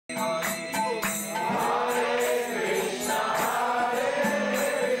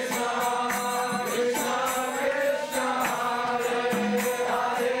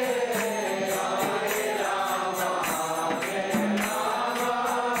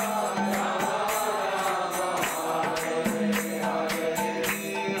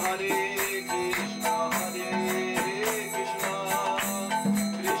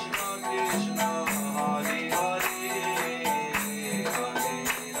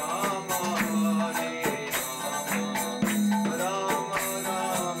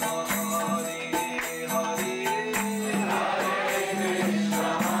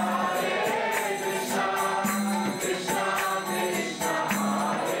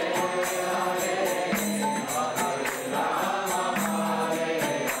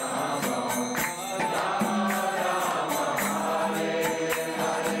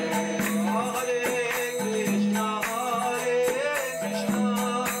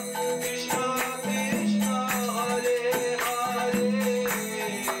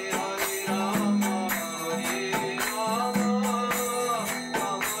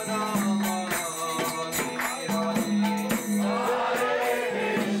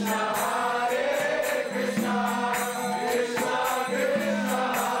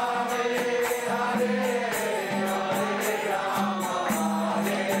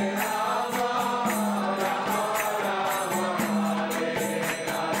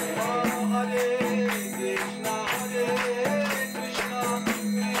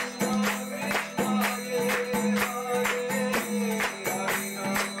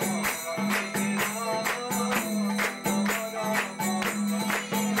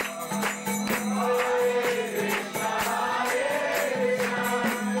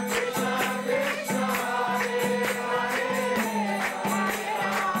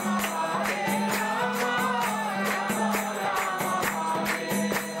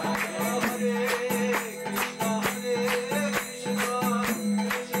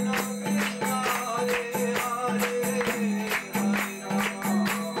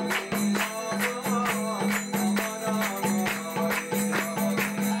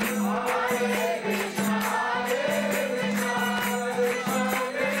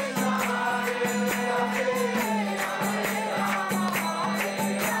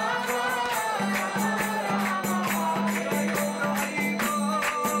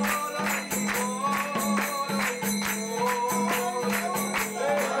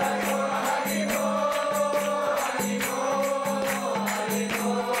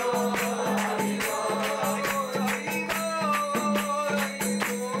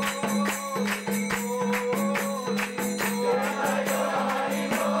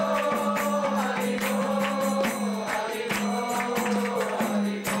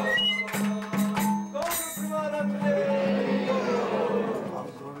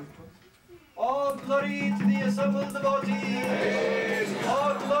glory to the assembled devotees.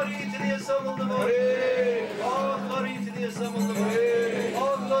 All glory to the assembled devotees. All glory to the assembled devotees.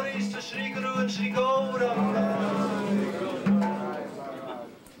 All glories to Sri Guru and Sri Gaura.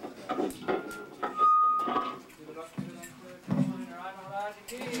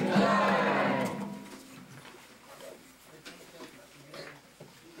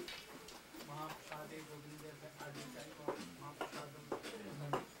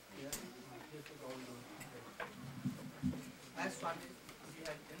 As Swami, we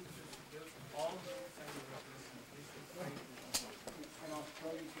had introduced all those kinds of references. This is very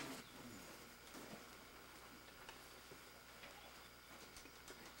important.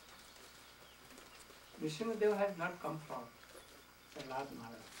 Vishnudev has not come from Srila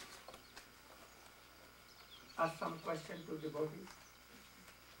Maharaja. Ask some question to devotees.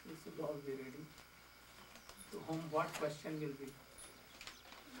 We should all be ready. To whom what question will be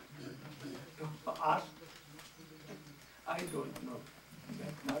asked? I don't know.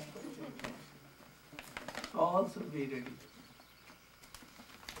 That's not question. So all should be ready.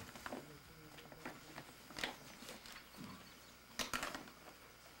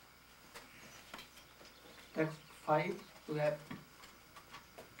 Text 5, we have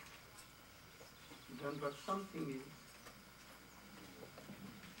done but something is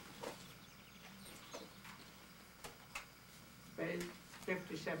page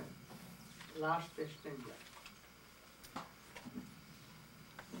 57, last stanza.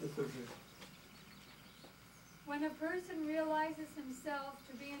 When a person realizes himself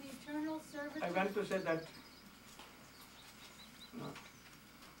to be an eternal servitor... I want to say that no,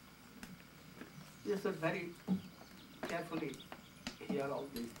 you should very carefully hear all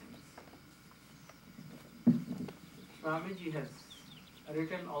these things. Swamiji has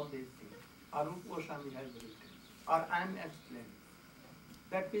written all these things. Arup Goswami has written. Or I am explaining.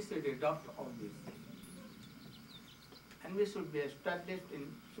 That we should adopt all these things. And we should be established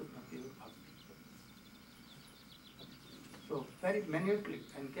in Shuddha Pure Bhakti. So very minutely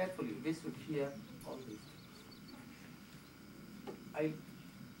and carefully we should hear all these things. I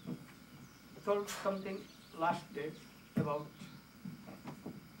told something last day about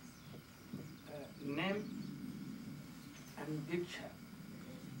name and diksha.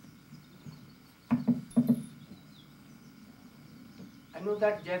 I know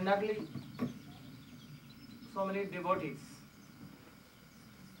that generally so many devotees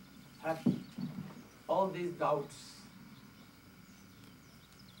have all these doubts.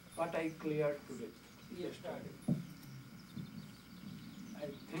 What I cleared today, yesterday. I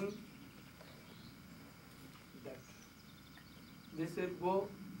think that this will go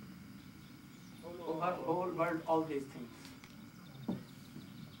over whole world, all these things.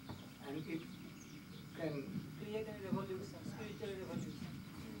 And it can create a revolution, spiritual revolution.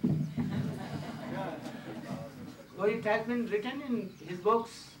 So it has been written in his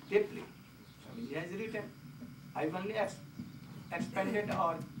books deeply. He has written. I only expanded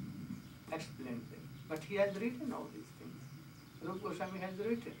or explained them. But he has written all these things. Rupa Goswami has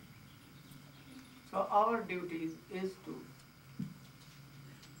written. So our duty is to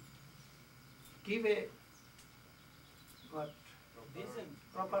give a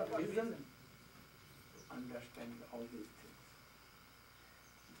proper vision to understand all these things.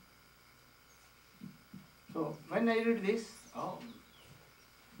 So when I read this,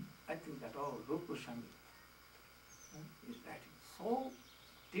 I think that Rupa Goswami is writing so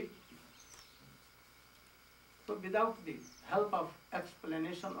deeply. So without the help of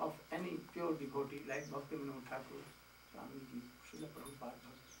explanation of any pure devotee like Bhaktivinoda Thakur, Swamiji, Srila Prabhupada,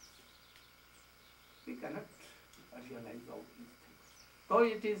 we cannot realize all these things. Though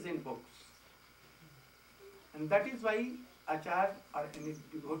it is in books. And that is why Acharya or any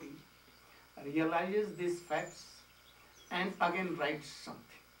devotee realizes these facts and again writes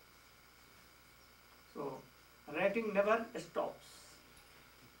something. So writing never stops.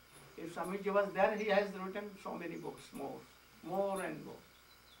 If Swamiji was there, he has written so many books, more and more.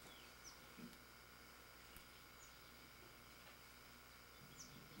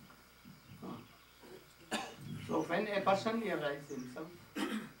 So when a person realizes himself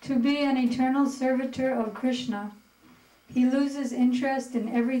to be an eternal servitor of Krishna, he loses interest in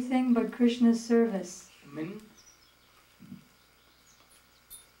everything but Krishna's service.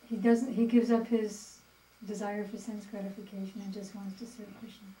 He gives up his desire for sense gratification and just wants to serve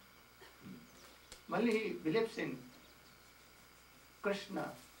Krishna. Only he believes in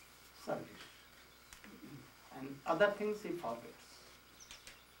Krishna service and other things he forgets.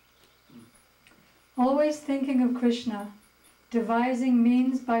 Always thinking of Krishna, devising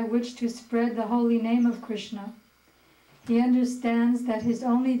means by which to spread the holy name of Krishna, he understands that his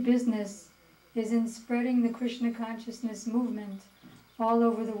only business is in spreading the Krishna consciousness movement all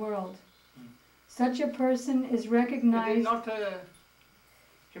over the world. Such a person is It is recognized. not,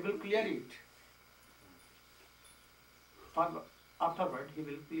 he will clear it. Afterward, he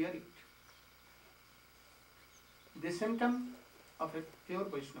will clear it. The symptom of a pure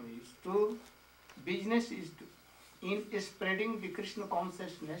Vaishnava is to business is to, in spreading the Krishna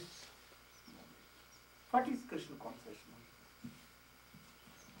consciousness. What is Krishna consciousness?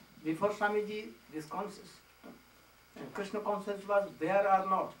 Before Swamiji, this Krishna consciousness was there or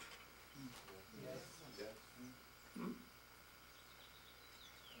not? Hmm?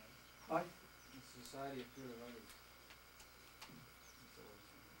 What? Society of pure devotees.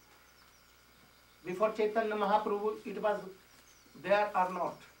 Before Chaitanya Mahaprabhu, it was there or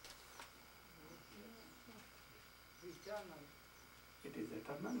not? It is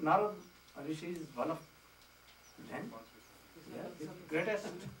eternal. Narad Rishi is one of them. Yeah, the greatest.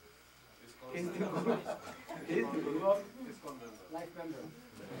 He is the Guru. He is the Guru of Life member.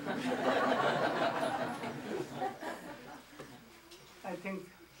 I think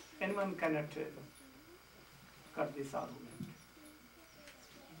anyone cannot cut this argument.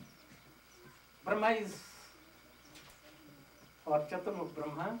 Brahma is, or Chaturmukh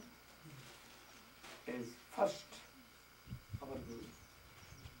Brahma is first our Guru.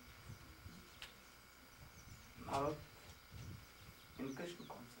 Now, in Krishna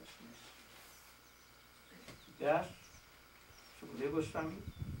consciousness, Vyas, Sukadeva Goswami,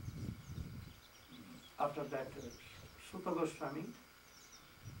 after that Suta Goswami,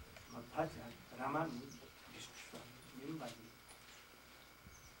 Madhvacharya, Ramanujja, Vishnu Swami, Nimbaji,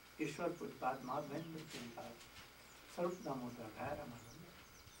 Ishwar Purpad, Madhavendra Purpad, Sarup Damodar, Ramanujja,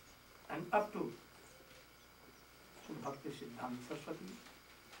 and up to PureBhakti Siddhanta Saraswati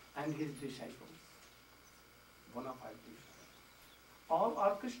and his disciples, bona fide disciples. All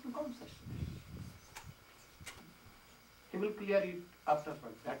are Krishna consciousness. He will clear it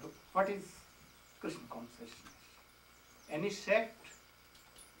afterward. That what is Krishna consciousness? Any sect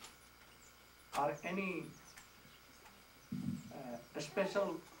or any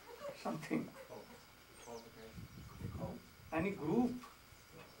special something, any group,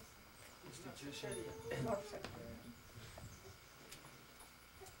 not sect.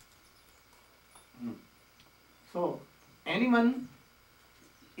 So, anyone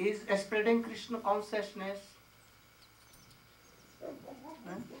is spreading Krishna consciousness.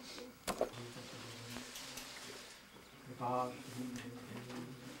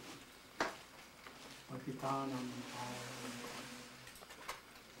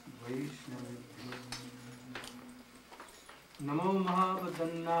 Namo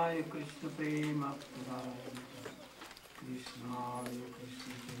Mahavadannaya Krishna Prema Krishnaya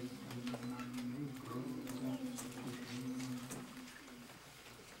Krishna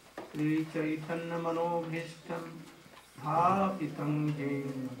Sri Chaitanya Manobhishtam Bhavitam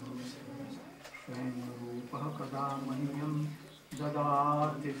Jena Swain Rupa Kada Mahyam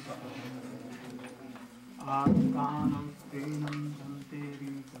Dadati Atkanam Strenam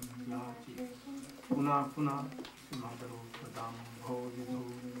Danteri Tamyachi Puna Puna Simadaro Pradam Bhojido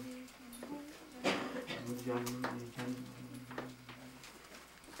Jan Jan.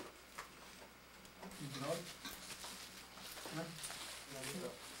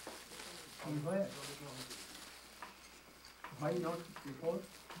 Where? Why not before?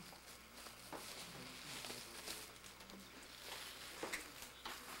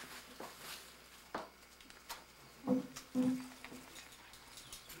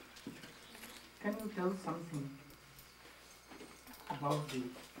 Can you tell something about the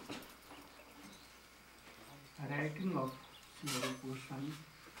writing of Srila Goswami?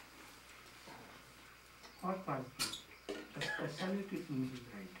 What was the speciality in his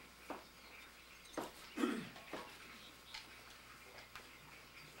writing?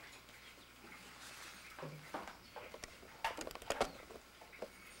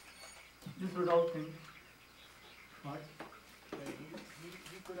 This would all think. What?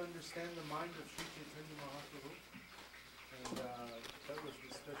 He could understand the mind of Sri Chaitanya Mahaprabhu, and that was the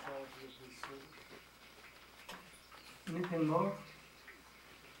specialty of his service. Anything more?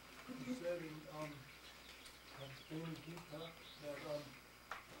 He said in Gita that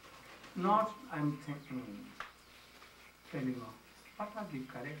Not, I'm thinking, telling you, what are the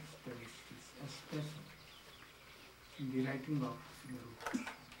characteristics, especially in the writing of Guru?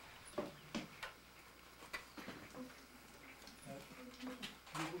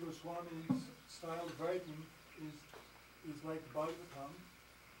 Rupa Goswami's style of writing is like the Bhagavatam,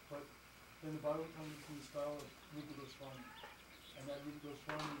 but then the Bhagavatam is in the style of Rupa Goswami, and that Rupa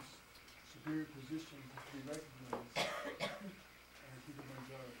Goswami's superior position has to be recognized and keep it on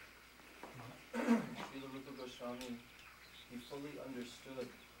guard. Swami, he fully understood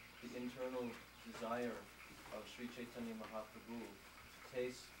the internal desire of Sri Chaitanya Mahaprabhu to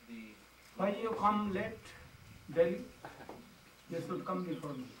taste the... Why you come late, Delhi? You should come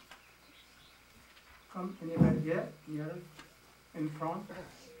before me. Come anywhere here, near, in front.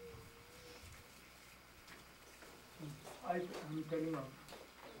 I'm telling you,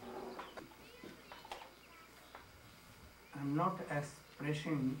 I'm not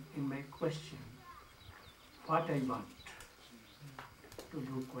expressing in my question what I want to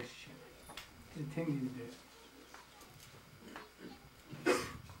do question. The thing is there.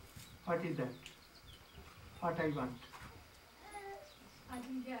 What is that? What I want? I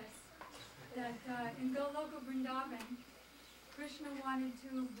can guess that in Goloka Vrindavan, Krishna wanted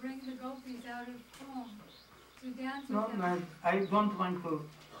to bring the gopis out of home to dance with No, them. ma'am, I don't want to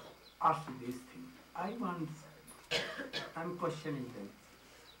ask this thing. I'm questioning them.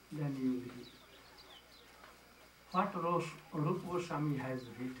 Then you will hear. What Rupa Goswami has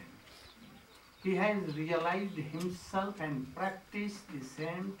written. He has realized himself and practiced the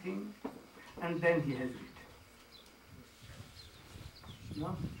same thing, and then he has written.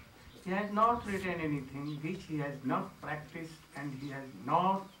 No? He has not written anything which he has not practiced and he has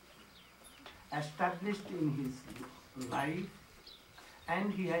not established in his life,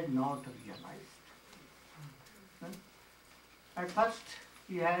 and he has not realized. No? At first,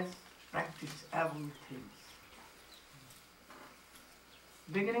 he has practiced everything.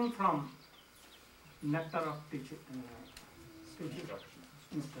 Beginning from Nectar of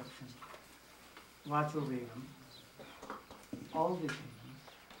instruction, Vacho Vegam, all the things,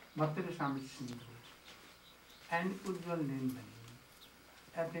 Bhakti Rasamrita Sindhu, and Ujjwal Nendani,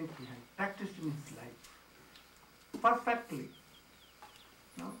 everything he has practiced in his life perfectly.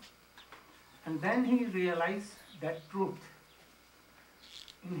 No? And then he realized that truth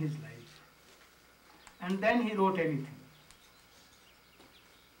in his life. And then he wrote anything.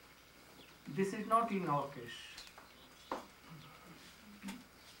 This is not in our case.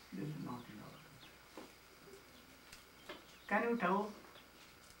 This is not in our case. Can you tell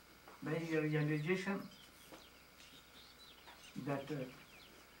by your realization that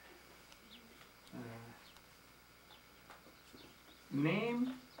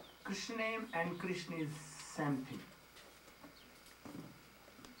name, Krishna name and Krishna is same thing.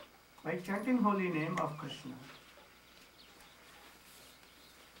 By chanting holy name of Krishna,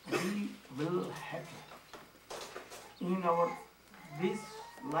 we will have in our this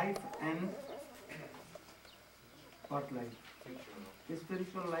life and what life? The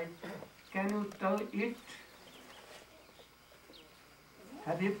spiritual life. Can you tell it?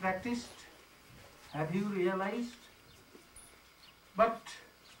 Have you practiced? Have you realized? But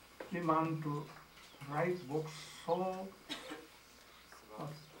we want to write books so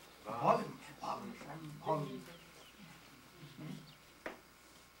volumes.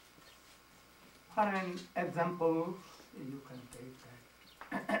 For an example, you can take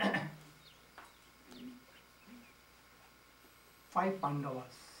that. 5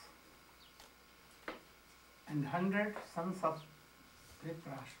 Pandavas and 100 sons of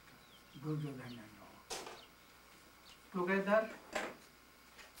Dhritarashtra, Duryodhana and all. Together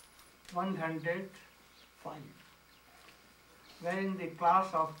 105 were in the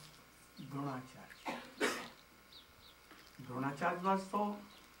class of Dronacharya. Dronacharya was so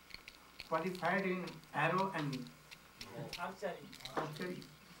qualified in arrow and archery,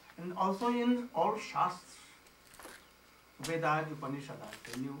 and also in all Shastras, Vedas, Upanishads,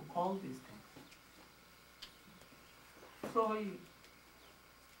 they knew all these things. So he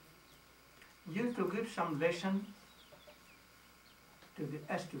used to give some lesson to the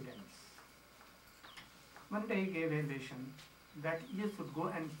students. One day he gave a lesson that you should go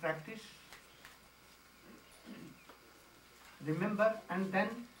and practice, remember, and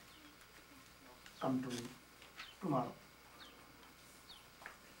then come to me tomorrow.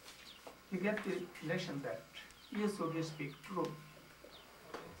 He gave the lesson that you should speak truth.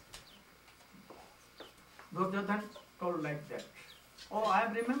 Duryodhana told like that, oh, I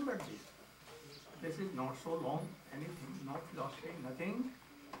have remembered this. This is not so long, anything, not philosophy, nothing.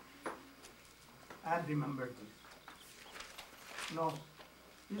 I have remembered this. No,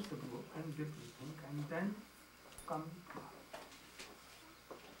 you should go and deeply think and then come.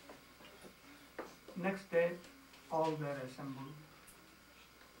 Next day, all were assembled.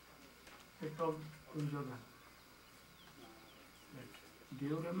 He told Duryodhana, do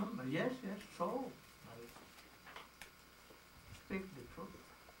you remember? Yes, yes, so. Speak the truth.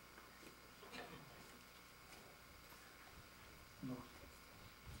 No.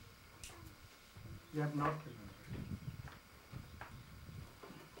 You have not remembered.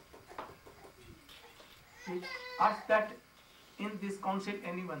 He asked that in this council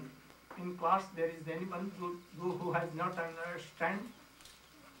anyone, in class there is anyone who has not understand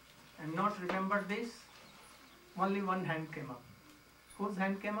and not remember this. Only one hand came up. Whose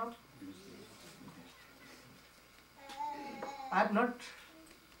hand came up? I have not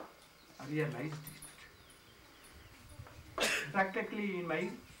realized it. Practically in my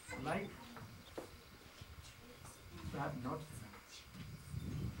life, I have not.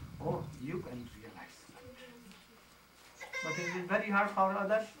 Oh, you can realize that. But it is very hard for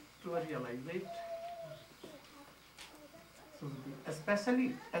others to realize it. So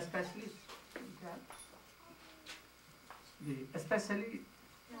especially the speciality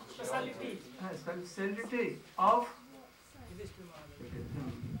of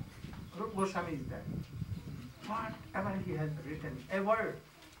Rupa Goswami is that whatever he has written, a word,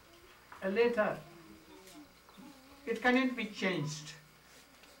 a letter, it cannot be changed.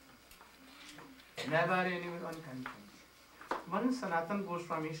 Never anyone can change. One Sanatana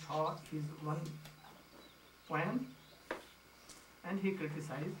Goswami saw his one poem and he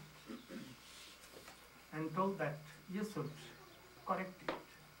criticized and told that you should correct it.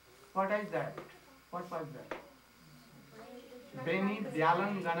 What is that? What was that? Beni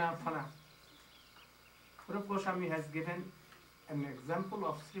Dyalangana Fana. Rupa Goswami has given an example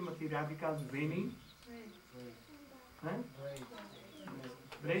of Srimati Radhika's Beni.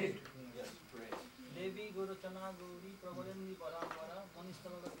 Braid. Devi Guru Chana Gauri Prabhadendi Parampara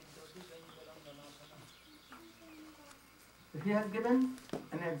Manistavaga Vidyoti Beni Dyalangana Fana. He has given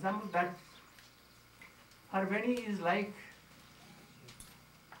an example that her Beni is like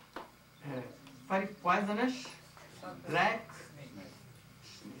very poisonous black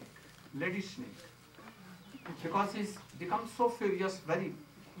snake, lady snake, because he becomes so furious very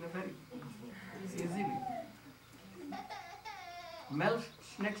easily. Male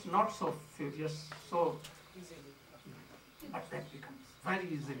snakes not so furious, so but that becomes very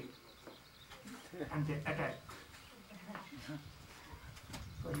easily, and they attack.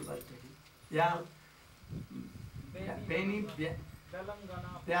 So he was telling, yeah, Beni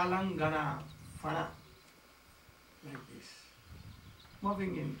Dyalangana Fana, like this,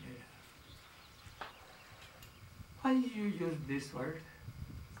 moving in air. Why you use this word?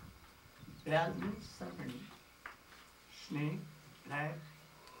 Dyal means serpent, snake, black.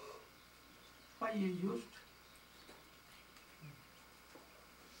 Why you used?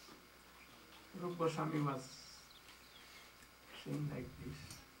 Rupa Goswami was saying like this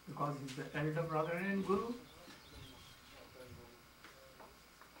because he is the elder brother and guru.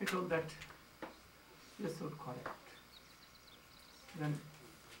 He told that you should correct. Then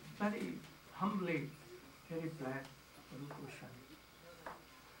very humbly he replied, Rupa Goswami,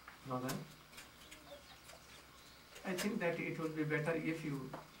 brother, I think that it would be better if you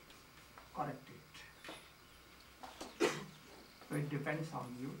correct it. So it depends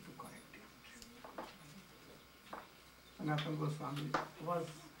on you to correct it. Sanatana Goswami was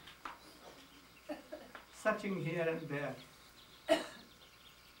searching here and there,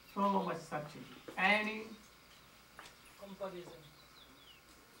 so much searching. Any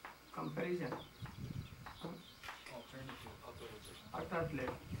comparison,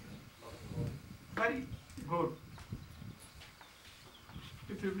 alternative, very good.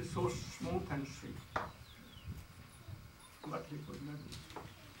 It will be so smooth and sweet. But he could not.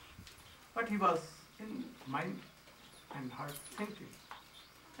 But he was in mind and heart thinking.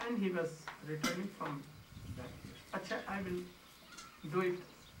 And he was returning from that place. Acha, I will do it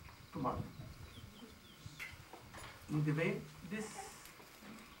tomorrow. In the way, this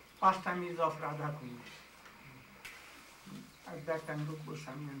pastime is of Radha Kund. At that time, Rupa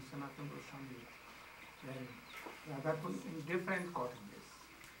Goswami and Sanatana Goswami were Radha Kund in different cottages.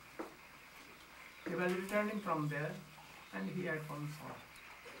 He was returning from there and he had one saw.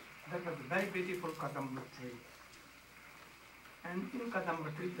 That was a very beautiful Kadamba tree. And in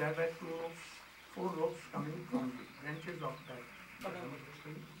Kadamba tree there were 4 ropes coming from the branches of that Kadamba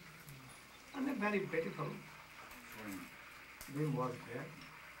tree. And a very beautiful being was there.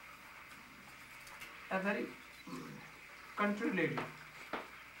 A very country lady,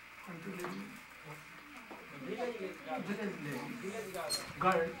 village lady,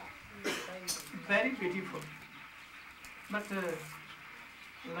 girl, very beautiful, but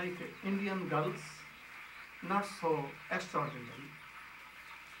like Indian girls, not so extraordinary.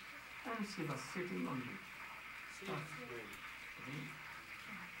 And she was sitting on the top.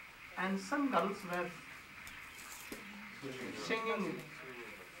 And some girls were singing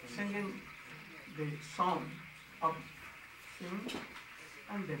the song of singing,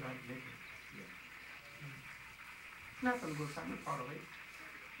 and they were living here. Nathan Goswami far away.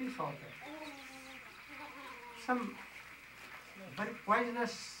 He saw that. some very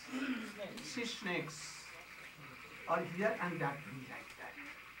poisonous sea snakes are here and that be like that.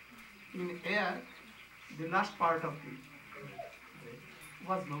 In air, the last part of the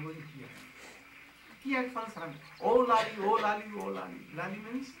was moving here. He at once ran, oh lali, oh lali, oh lali. Lali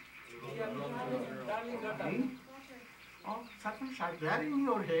means ring of certain shot there in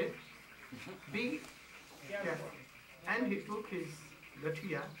your head. Be careful. And he took his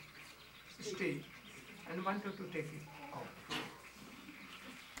lathia stick and wanted to take it out.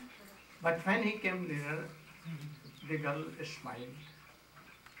 But when he came nearer, the girl smiled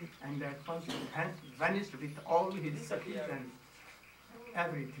and at once vanished with all his sakis and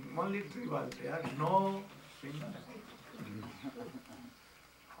everything. Only tree was there, no thing.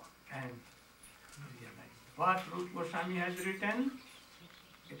 And realized what Rupa Goswami has written,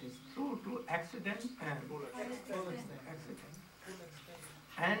 it is true to accident and accident.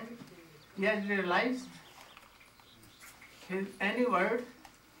 And he has realized his any word,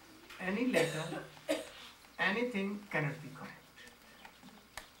 any letter, anything cannot be correct.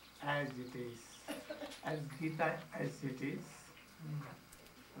 As it is, as Gita as it is,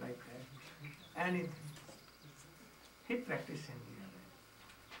 like that. Anything. He practiced in real life.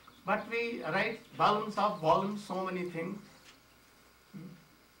 But we write volumes of volumes, so many things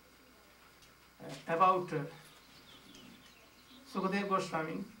about Sukadeva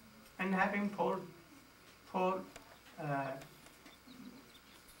Goswami, and having four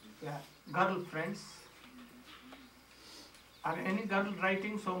girlfriends, or any girl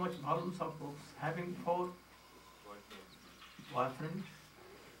writing so much volumes of books, having 4 boyfriends,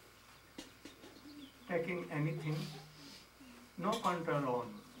 taking anything, no control on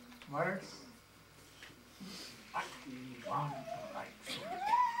words, but we want to write so much.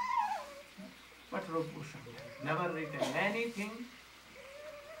 But Rupa Goswami has never written anything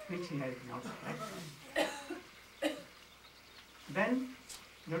which he has not practiced. Then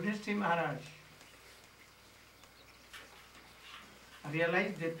Yudhishthira Maharaj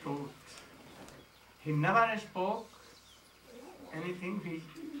realized the truth. He never spoke anything he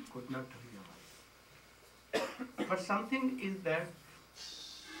could not realize. But something is that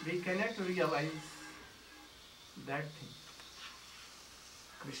we cannot realize that thing,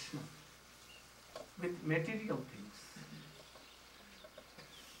 Krishna, with material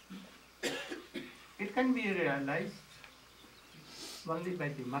things. It can be realized only by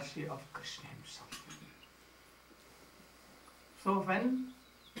the mercy of Krishna himself. So when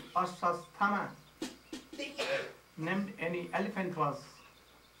Ashwasthama named any elephant was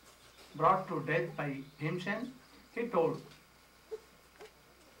brought to death by Bhimsen, he told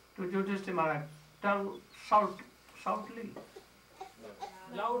to Yudhishthira Maharaj,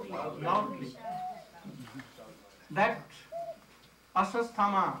 loudly, that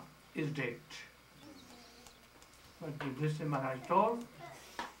Ashwasthama is dead. But Yudhishthira Maharaj told,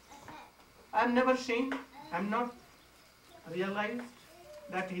 I have never seen, I am not realized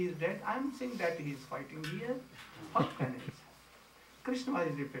that he is dead. I am seeing that he is fighting here. How can I say? Krishna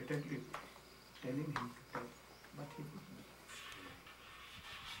was repeatedly telling him to tell, but he could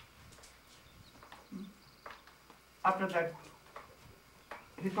not. After that,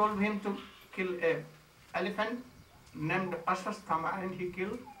 he told him to kill an elephant named Ashwasthama, and he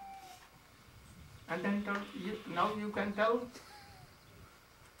killed. And then he told, now you can tell.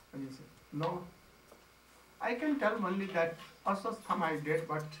 And he said, no. I can tell only that Ashwasthama is dead,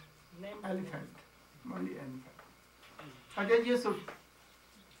 but elephant, only elephant. But then you should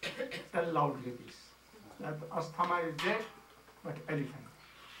tell loudly this, that Ashwasthama is dead, but elephant.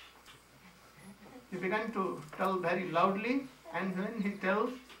 He began to tell very loudly, and when he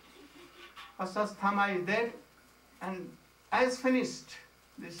tells Ashwasthama is dead, and as finished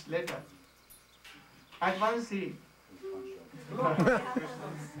this letter, at once he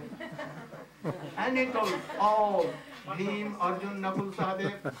and he told all Bhim, Arjun, Nakul,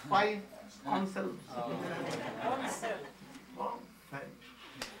 Sahadev, 5 counsels. Oh,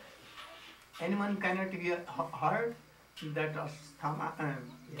 anyone cannot hear heard that Ashwasthama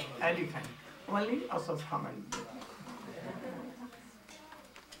elephant. Only Ashwasthama is there.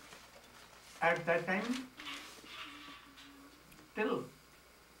 At that time, till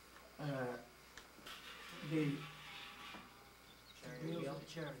the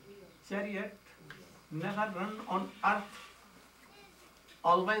chariot never run on earth,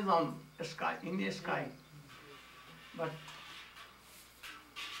 always on sky, in the sky. But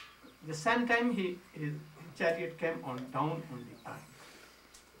the same time his chariot came on down on the earth.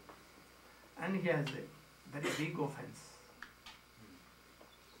 And he has a very big offense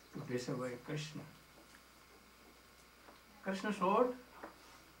to disobey Krishna. Krishna showed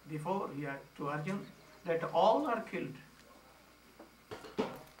before here to Arjun that all are killed.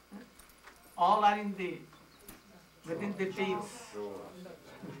 All are within the peaks.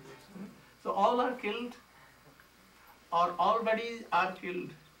 So all are killed, or all bodies are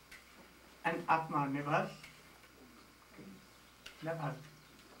killed, and Atma never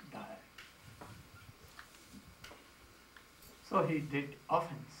die. So he did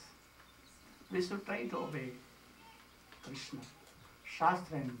offense. We should try to obey Krishna,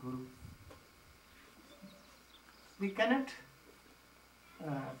 Shastra and Guru. We cannot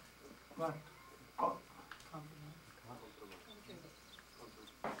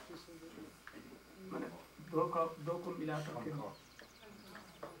दो को मिला करके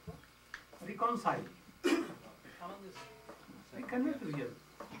reconcile. We cannot real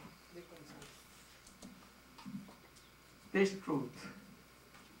this truth.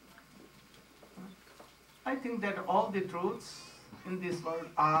 I think that all the truths in this world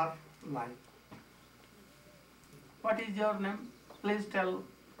are lie. What is your name? Please tell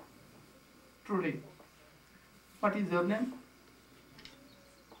truly. What is your name?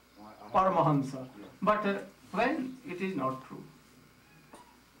 Paramahansa. But when it is not true,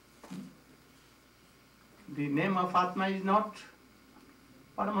 the name of Atma is not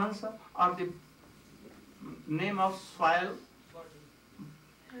Paramahansa, or the name of soil,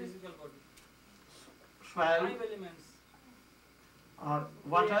 Physical body. soil, 5 elements. or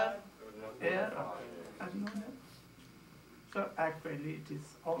water, air, or no name. So actually it is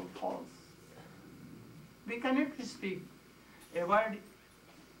all false. We cannot speak a word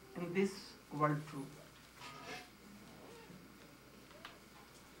in this world true.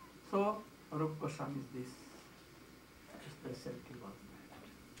 So Rupa Goswami's this specialty was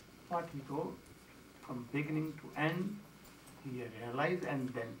that. What he told from beginning to end, he realized and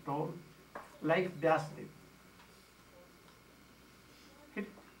then told, like Vyasadeva. He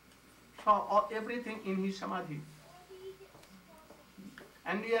saw everything in his samadhi.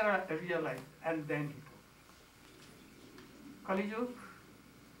 And he realized, and then he told. Kali Yuga,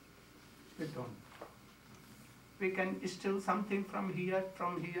 we don't. We can steal something from here,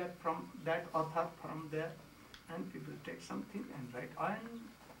 from that author, from there, and we will take something and write, and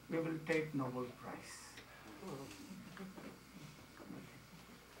we will take Nobel Prize.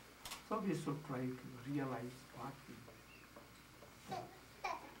 So we should try to realize what we do.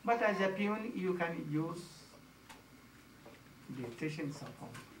 But as a peon, you can use the teachings of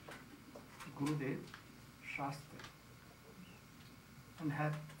Gurudev, Shastra, and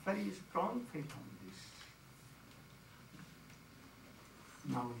have very strong faith on this.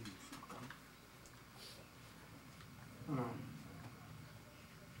 Now you should come.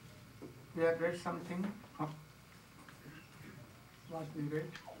 We have read something. What we read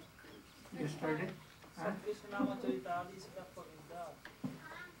yesterday? Huh?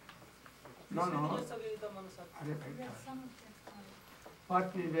 No. Are Yes, some of it. what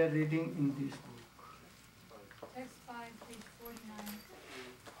we were reading in this book? Text 5, page 49,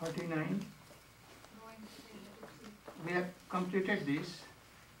 49. going to page 50. We have completed this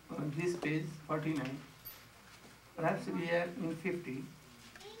page 49. Perhaps we are in 50. 50,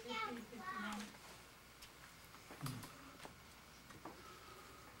 51.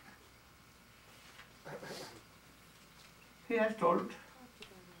 He has told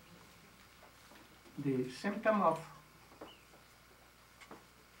the symptom of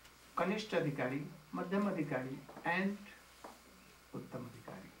Kanishta Adhikari, Madhyam Adhikari, and Uttam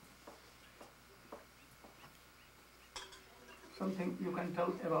Adhikari. Something you can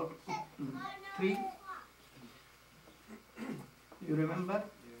tell about 3. You remember?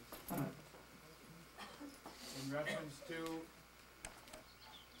 In reference to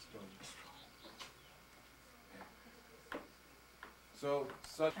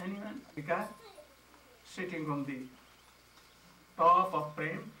such Anyone? Because sitting on the top of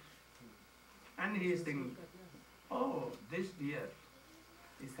Prem, and he is thinking, oh, this deer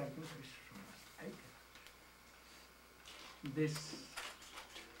is serving Krishna. I cannot. This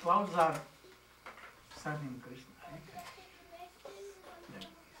clouds are serving Krishna. I cannot.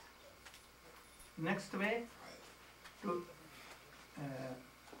 Next way to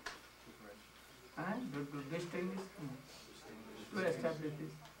distinguish, to establish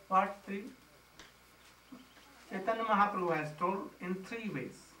this. Part 3. Chaitanya Mahaprabhu has told in 3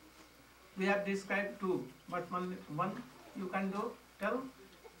 ways. We have described 2, but one you can do. Tell.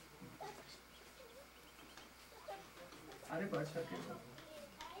 अरे बढ़ सके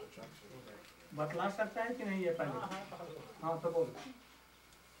बतला सकता है कि नहीं ये पहले? हाँ तो बोल.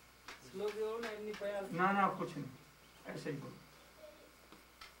 ना कुछ नहीं, ऐसे ही बोल.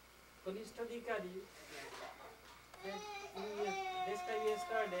 Kanishta Adhikari, described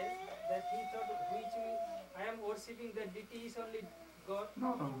yesterday that he thought I am worshipping the deity is only God. No.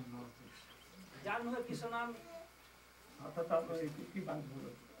 যার মুখে কৃষ্ণ নাম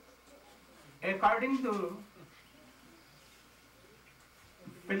According to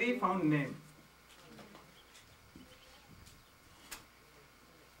belief on name,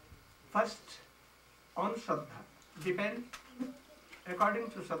 first on Shraddha, depends. According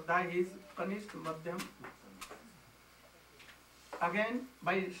to Shraddha, he is Kanishta, Madhyam. Again,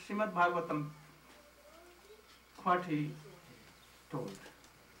 by Srimad Bhagavatam, what he told.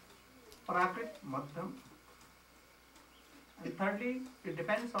 Prakrit, Madhyam. And thirdly, it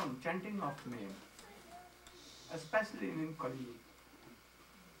depends on chanting of name, especially in Kali.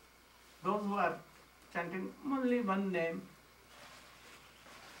 Those who are chanting only one name,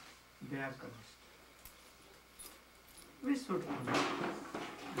 they are Kanishta. We should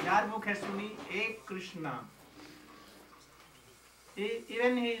Jar Mukhe Suni Ek Krishna.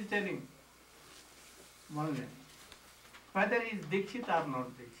 Even he is telling one name. Whether he is Dikshit or not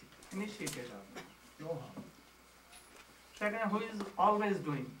Dikshit, initiated or not, no harm. Second, who is always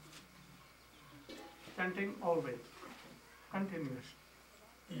doing, chanting always, continuous.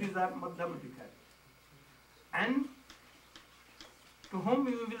 These are Madhyamadikari. And to whom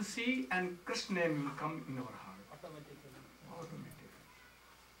we will see and Krishna name will come in our heart. Automatically.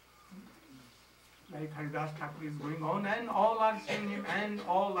 Like Haridas Thakur is going on and all are seeing him and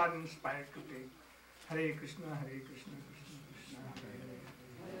all are inspired to take Hare Krishna, Hare Krishna, Krishna Krishna, Hare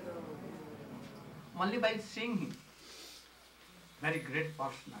Hare. Only by seeing him. Very great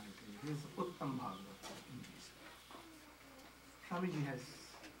personality. He is Uttam Bhagavata in this. Swamiji has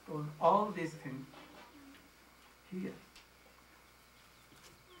told all these things here.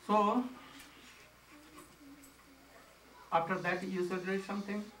 So, after that you should read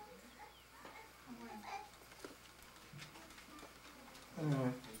something.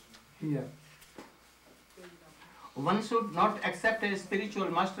 Here. One should not accept a spiritual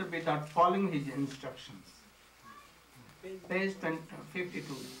master without following his instructions. Page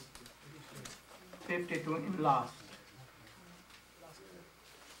 52. 52 in last.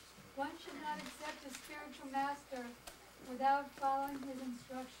 One should not accept a spiritual master without following his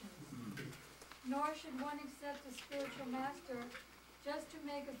instructions. Nor should one accept a spiritual master just to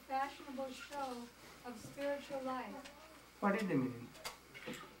make a fashionable show of spiritual life. What is the meaning?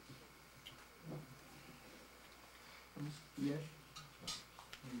 Yes.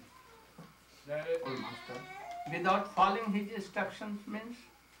 That is, Oh, master. Without following his instructions means?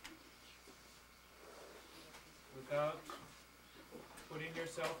 without putting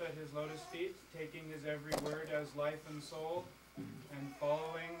yourself at his lotus feet, taking his every word as life and soul, and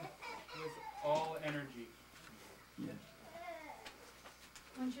following with all energy. Yes.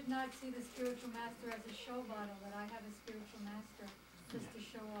 One should not see the spiritual master as a show bottle, that I have a spiritual master just to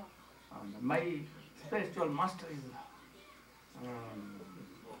show off. My spiritual master is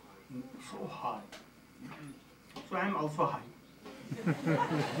so high. So I am also high.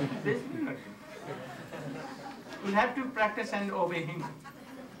 This will not do. You have to practice and obey him.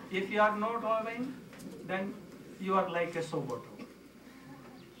 If you are not obeying, then you are like a soboto.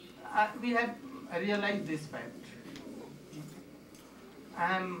 We have realized this fact.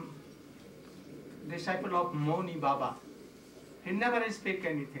 I am disciple of Moni Baba. He never speaks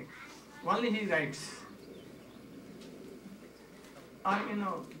anything. Only he writes. Or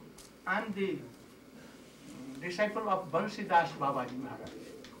I am the disciple of Bansidas Babaji Maharaj.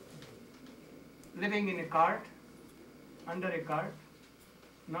 Living in a cart, under a cart,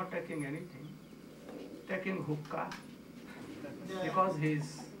 not taking anything, taking hookah, because he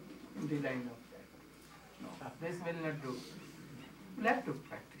is in the line of that. No, this will not do. We have to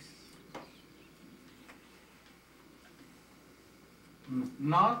practice.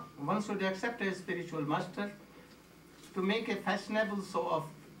 Nor one should accept a spiritual master to make a fashionable show of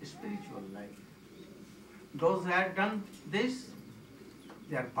spiritual life. Those who have done this,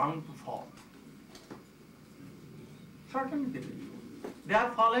 they are bound to fall. Certainly they will. They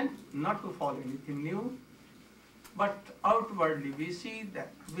are fallen not to fall anything new, but outwardly we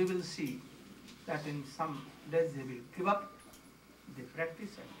will see that in some days they will give up the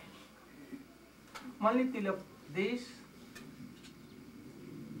practice and only till of this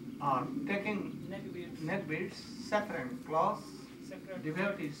are taking neck beads, saffron cloths,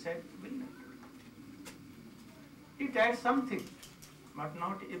 devotees said will not. It adds something, but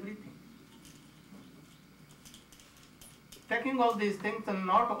not everything. Taking all these things and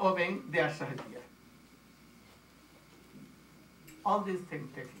not obeying, they are sahajya. All these things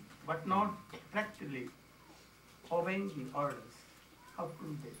taking, but not practically obeying the orders of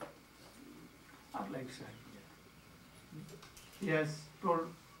Guru Deva are like sahajya. he has told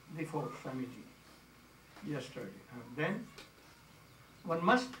before Swamiji yesterday. Then one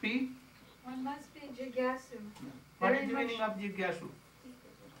must be. One must be jigyasu. What Very is the much- meaning of jigyasu?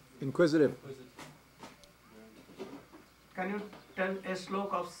 Inquisitive. Can you tell a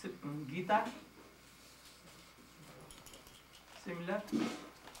slok of Gita? Similar?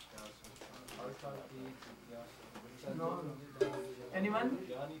 No. Anyone?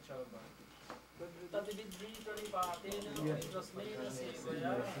 तद्विद्धि प्रणिपातेन Yes. प्रश्नेन सेवया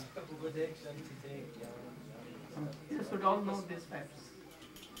You should all know these facts.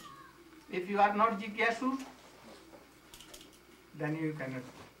 If you are not jigyasu, then you cannot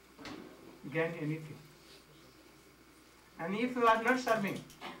gain anything. And if you are not serving,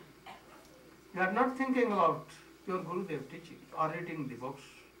 you are not thinking about your Gurudev teaching or reading the books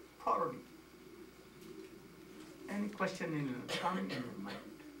thoroughly. Any question coming in your mind.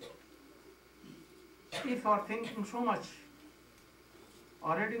 If you are thinking so much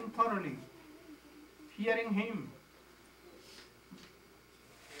or reading thoroughly, hearing him,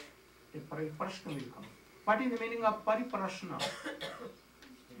 a pariprashna will come. What is the meaning of pariprashna? No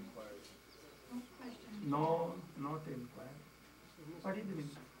question. No, not inquiry. What is the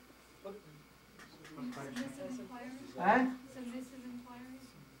meaning? Submissive inquiry? Eh? Submissive inquiry?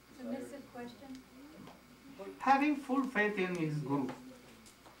 Submissive question? Having full faith in his Guru.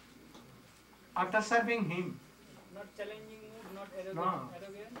 After serving him, not challenging mood, not arrogant. No.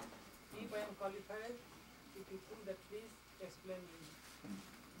 Arrogant. If I am qualified, if you feel that, please explain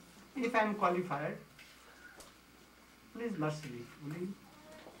me. if I am qualified, please mercifully,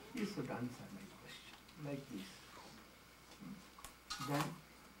 you should answer my question like this. Then,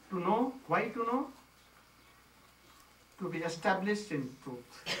 to know, why to know? To be established in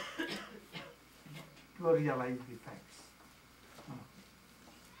truth, to realize the facts.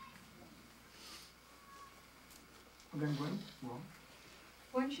 Then going, go on.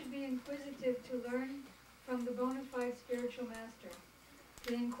 One should be inquisitive to learn from the bona fide spiritual master.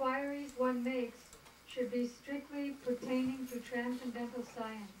 The inquiries one makes should be strictly pertaining to transcendental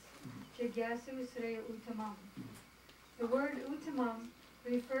science. Jigyasu Sreya Uttamam. The word Uttamam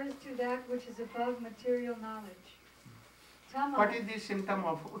refers to that which is above material knowledge. Tamam. What is the symptom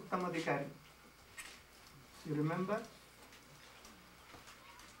of Uttamadhikari? You remember?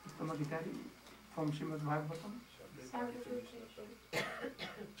 Uttamadhikari from Srimad Bhagavatam?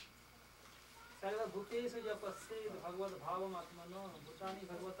 सर्व भूतेषु य पश्येत् भगवद् भावमात्मनो भूतानि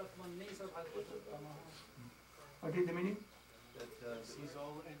भगवतात्मन्यै स भगवतोत्तमः. What is the meaning? That sees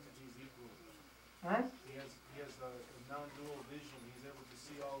all entities equal. Huh? He has a non-dual vision. He's able to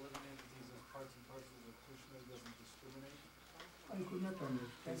see all living entities as parts and parcels of Krishna. He doesn't discriminate. I could not He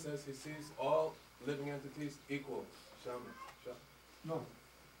understand. says he sees all living entities equal. Shama. No.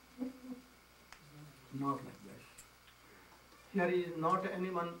 Not like that. Here is not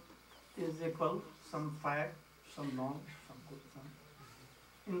anyone is equal, some fire, some non, some good, some.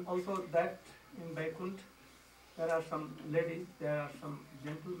 In also that in Vaikunt, there are some ladies, there are some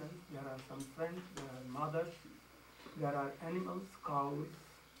gentlemen, there are some friends, there are mothers, there are animals, cows,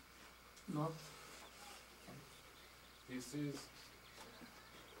 not. He sees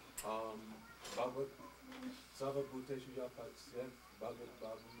Bhagavad Sava Bhuteshu Yapatsya Bhagavad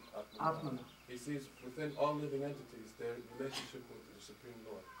Bhavam Atmana. Atmana. He sees within all living entities their relationship with the Supreme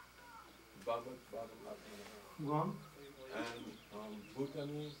Lord. Bhagavad Bhavam Atmana. Go on. And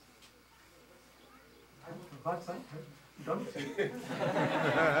Bhutani. What's that? Don't say.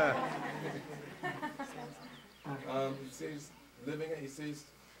 He sees he sees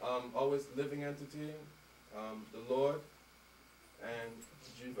always living entity, the Lord, and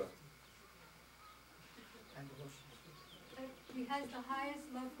Jiva. He has the highest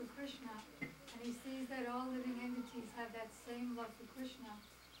love for Krishna, and he sees that all living entities have that same love for Krishna,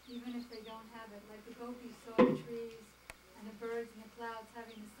 even if they don't have it. Like the gopis saw the trees and the birds and the clouds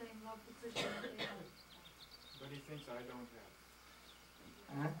having the same love for Krishna that they have. But he thinks I don't have.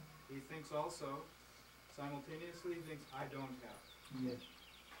 Huh? He thinks also, simultaneously, he thinks I don't have. Yes.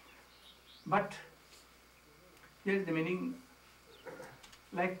 But here is the meaning,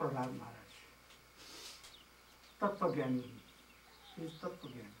 like Prahlad Maharaj. Tattva Gyani. He is Tattva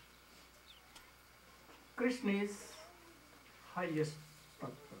Gyani. Krishna is highest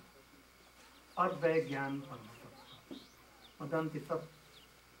Tattva. Advaya Gyan Parama Tattva. Vadanti Tattva.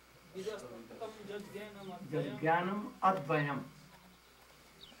 Vidastam jajnanam Jad advayam. Gyanam Advayam.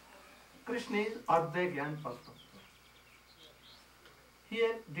 Krishna is Advaya Gyan Tattva.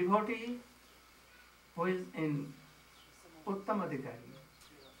 Here, devotee who is in Uttamadhikari,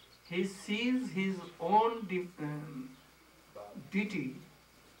 he sees his own deity,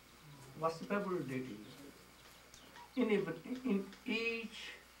 worshipable deity, in each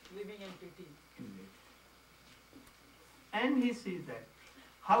living entity. image. And he sees that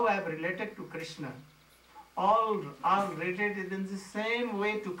how I have related to Krishna, all are related in the same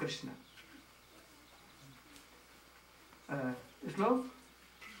way to Krishna. Slok?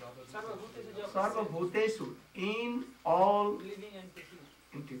 Sarva Bhuteshu, in all Living entity.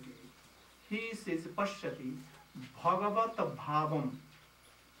 entities. He says Pashyati Bhagavat Bhavam,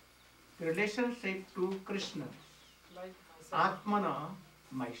 relationship to Krishna, Like myself. Atmana,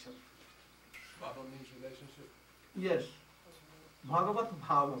 myself. Bhava means relationship. Yes, Bhagavat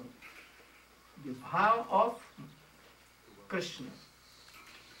Bhavam, the bhav of Krishna.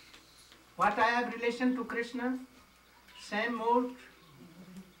 What I have relation to Krishna? Same mode.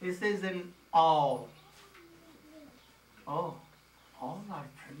 He says in all. Oh, all are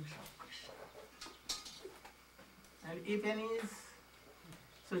friends of Krishna. And if any is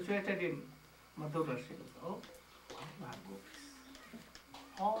situated in Madhura, she goes, oh, all are gopis.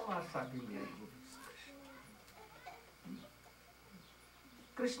 All are serving their gopis.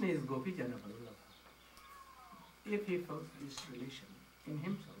 Krishna is Gopi Jana Vallabha. If he feels this relation in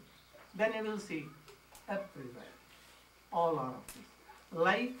himself, then he will see everywhere. All are of this.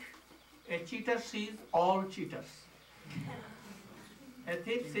 Like a cheater sees all cheaters. A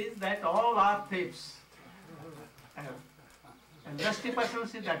thief sees that all are thieves. A lusty person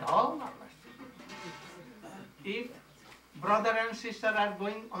sees that all are lusty. If brother and sister are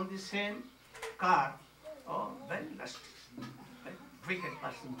going on the same car, oh, very lusty. Wicked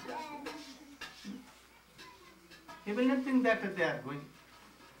person. He will not think that they are going.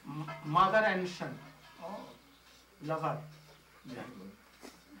 Mother and son, oh, lover, they are going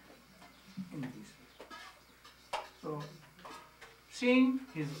in this way. So, seeing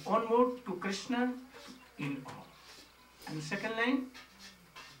his own mood to Krishna in all. And second line,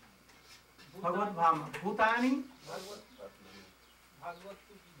 Bhagavad Bhama, Bhutani, Bhagavad,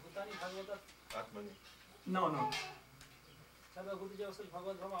 Bhutani, Bhagavata. Atmani. no, Sarva Bhuti Javasat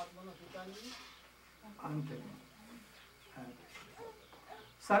Bhagavad Bhama Atmana Bhutani. Ante.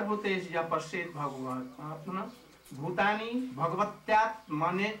 Sarvbhutesh ya pasyet bhagavat atmana bhutani bhagavatyat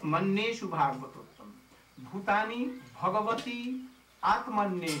manneshu bhagavatotam bhutani bhagavati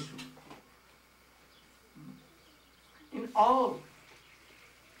atmanneshu. In all,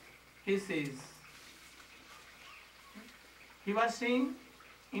 he says, he was saying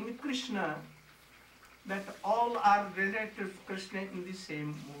in Krishna that all are related to Krishna in the same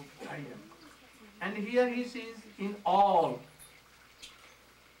mood I am. And here he says in all,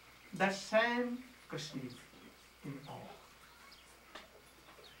 the same Krishna is in all.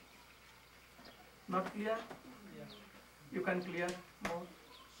 Not clear? Yeah. You can clear more?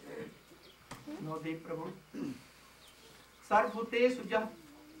 No, Dev Prabhu. Sarvbhutesu jah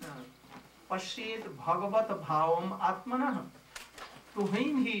pasyet bhagavat bhavam atmanah. To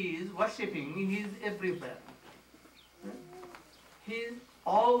whom he is worshipping, he is everywhere. He is,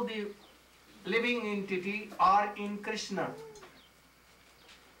 all the living entity are in Krishna.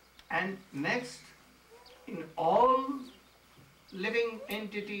 And next, in all living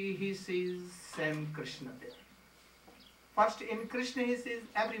entity, he sees same Krishna there. First, in Krishna he sees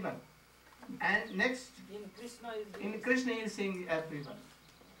everyone. And next, In Krishna is the in Krishna he is seeing everyone.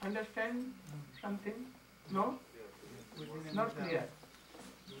 Understand something? No? Not clear.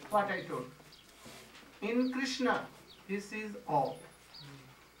 What I told. In Krishna, he sees all.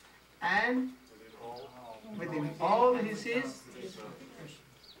 And within all he sees,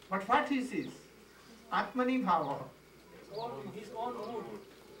 but what he sees? Atmani bhava. his own mood,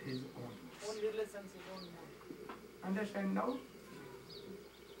 His own. own relationship, own mood. Understand now?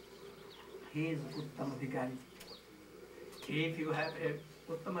 He is Uttam Adhikari. If you have a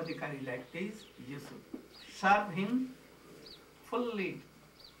Uttam Adhikari like this, you should serve him fully,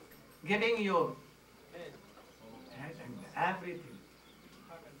 giving your Head, head and everything.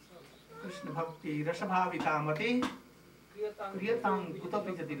 heart and soul. Krishna Bhakti Rasabhavita Mati Kriyatang Priyatang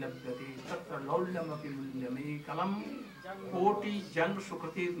Kutapi Jati Labhyati Tatra Laulyam Api Mulyame Kalam Koti Jan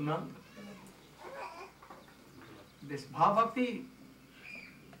Sukriti Na. This Bhavakti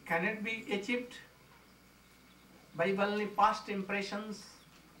cannot be achieved by only past impressions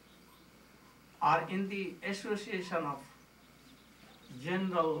or in the association of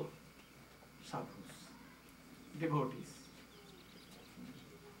general sadhus, devotees.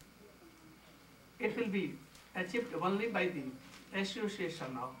 It will be achieved only by the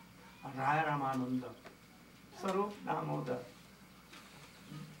association of Raya Ramananda, Sarup Damodar,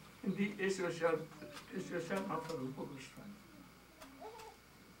 in the association of Rupa Goswami,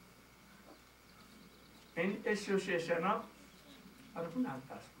 in association of Raghunath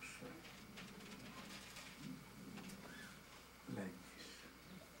Das Goswami.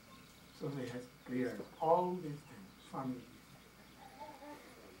 So he has cleared all these things, Swami.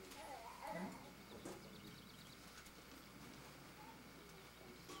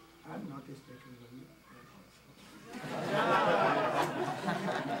 I've noticed that you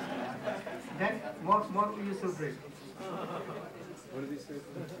then more you should read. What did he say?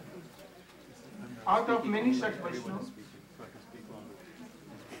 Out of many such Vaishnavas,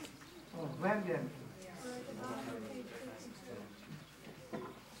 where they are?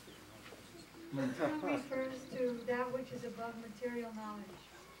 Tama refers to that which is above material knowledge.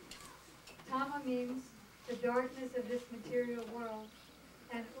 Tama means the darkness of this material world,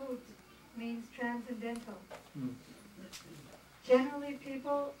 and Ut means transcendental. Generally,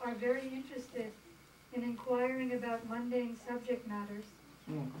 people are very interested in inquiring about mundane subject matters.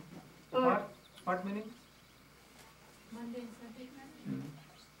 What meaning? Mundane subject matters?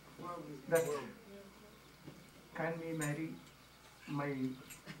 That can we marry my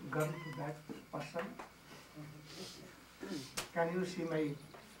girl to that person? Can you see my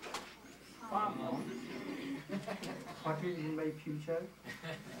what is in my future?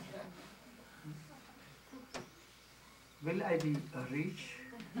 Will I be rich?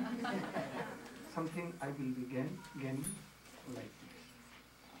 Something I will be gaining like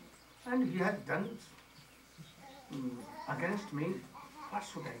this. And he has done against me. What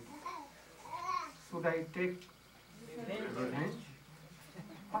should I do? Should I take revenge?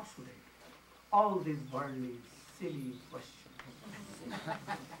 What should I do? All these worldly, silly questions.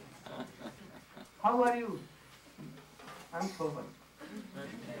 How are you? I'm so well.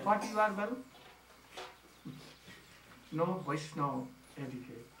 What you are well? No Vaishnava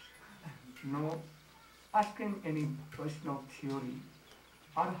etiquette. No asking any Vaishnava theory.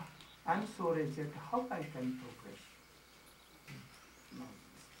 Or I'm so wretched, how I can progress? No.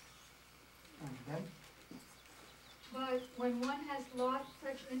 And then? But when one has lost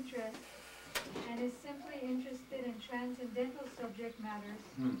such interest and is simply interested in transcendental subject matters,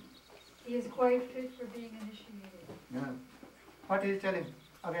 he is quite fit for being initiated. Yeah. What is telling?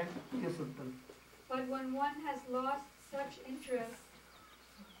 Again, you should tell. But when one has lost such interest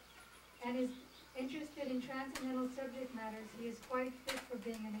and is interested in transcendental subject matters, he is quite fit for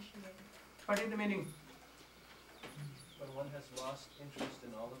being initiated. What is the meaning? When one has lost interest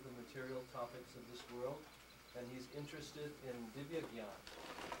in all of the material topics of this world, and he's interested in Divya Gyan,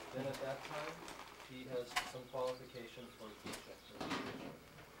 then at that time he has some qualification for Diksha.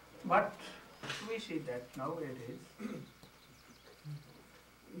 But we see that nowadays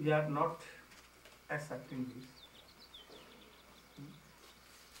we are not accepting this.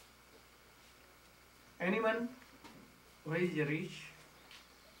 Anyone who is rich,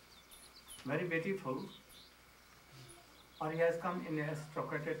 very beautiful, or he has come in a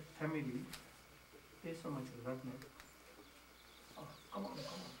aristocratic family, he is so much learned. Oh, come on.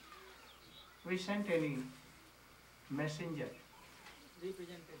 We sent any messenger,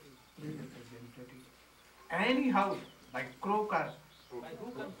 representative. Anyhow, by crook or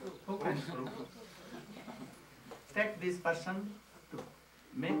who can prove? Take this person to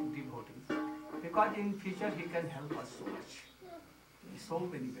make devotees, because in future he can help us so much, in so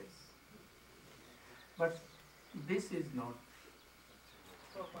many ways. But this is not.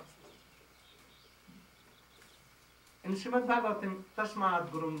 In Srimad Bhagavatam, Tasmad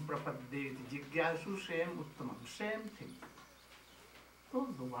Gurum Prapaddeti Jigyasu Shem Uttamam, same thing. So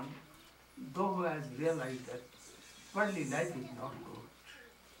the one, though who has realized that worldly life is not good,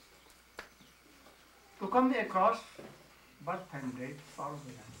 to come across birth and death, sorrow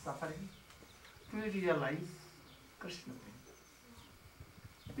and suffering, to realize Krishna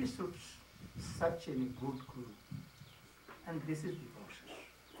prema. We should search any good guru, and this is the process,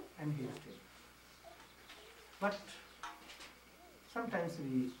 and he is telling. But sometimes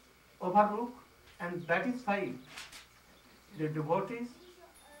we overlook, and that is why the devotees,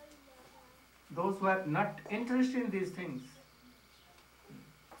 those who are not interested in these things,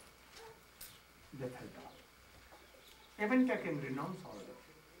 they fell down. Even taking renounce order.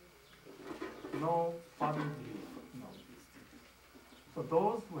 No foreign belief, no these things. So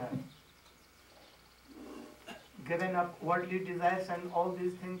those who have given up worldly desires and all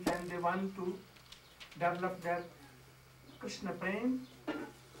these things, and they want to develop their Krishna prema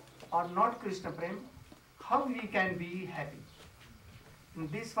or not Krishna prema, how we can be happy in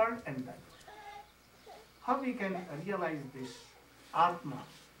this world and that? How we can realize this Atma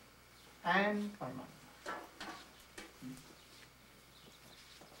and Paramatma?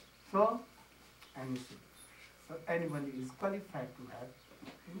 So, anyone is qualified to have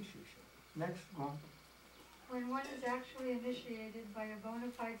initiation. Next one. When one is actually initiated by a bona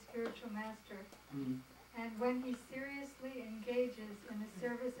fide spiritual master, And when he seriously engages in the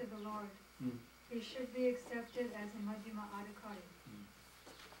service of the Lord, he should be accepted as a Majjhima Adhikari.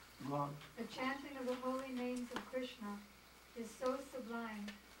 The chanting of the holy names of Krishna is so sublime.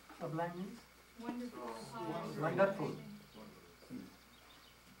 Sublime means? Wonderful. Wonderful.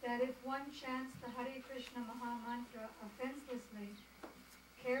 That if one chants the Hare Krishna Maha Mantra offenselessly,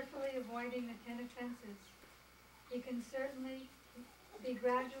 carefully avoiding the 10 offenses, he can certainly be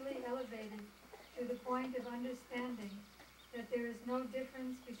gradually elevated to the point of understanding that there is no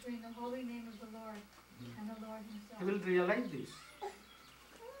difference between the holy name of the Lord and the Lord himself. He will realize this.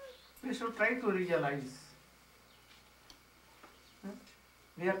 We should try to realize.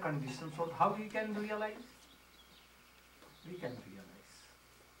 We are conditioned, so how we can realize? We can realize.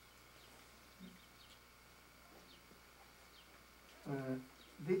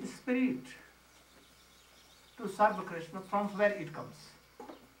 The spirit to serve Krishna, from where it comes?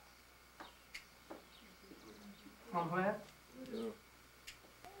 From where?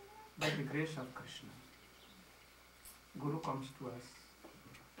 By the grace of Krishna. Guru comes to us.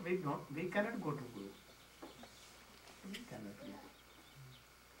 We cannot go to Guru. We cannot go.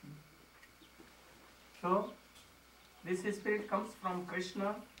 So, this spirit comes from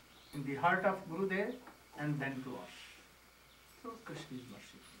Krishna in the heart of Gurudev and then to us. So, Krishna is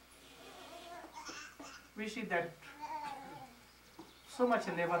merciful. We see that so much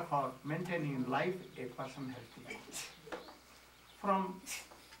labor for maintaining life a person has to do. From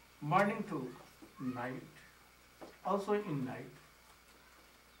morning to night, also in night,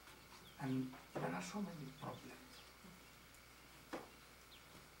 and there are so many problems.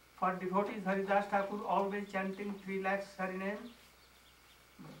 For devotees, Haridas Thakur always chanting 3 lakhs Hari name,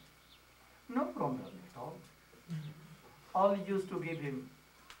 no problem at all. All used to give him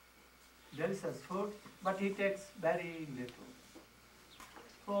delicious food, but he takes very little.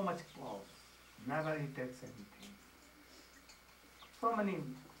 So much clothes, never he takes anything. So many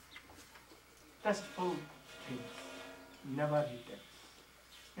tasteful things, never he takes.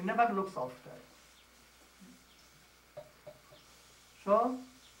 He never looks after. So,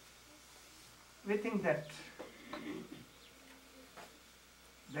 we think that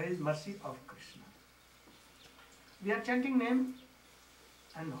there is mercy of Krishna. We are chanting name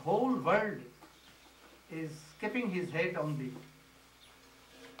and whole world is keeping his head on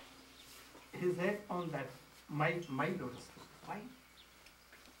that my lotus feet. Why?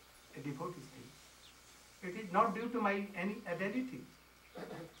 A devotee thing. It is not due to my any ability,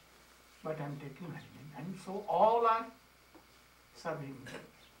 but I am taking my name, and so all are serving me.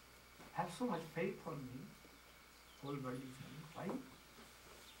 Have so much faith on me. Whole world is serving. Why?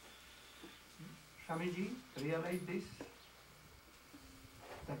 Swamiji realized this,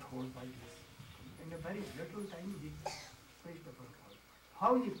 that whole world is. In a very little time he preached the whole world.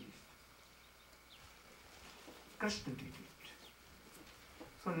 How he preached? Krishna did it.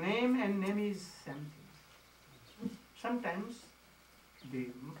 So name and name is same thing. Sometimes the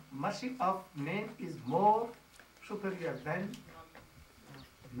mercy of name is more superior than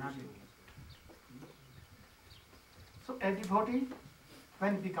name. So a devotee,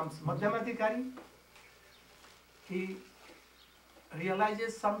 when he becomes Madhyamadhikari, he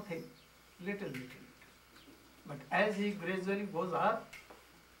realizes something, little. But as he gradually goes up,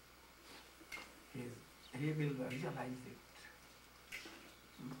 he will realize it.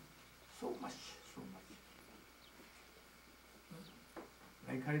 So much.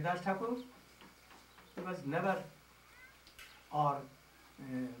 Like Haridas Thakur, he was never, or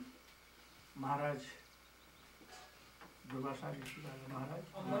Maharaja, Durvasa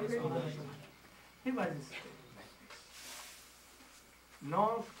Maharaj, he was like this.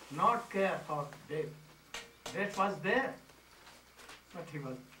 No, not care for death. Death was there, but he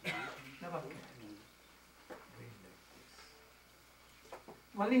was never cared.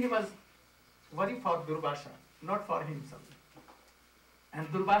 Only he was worried for Durvasa, not for himself. And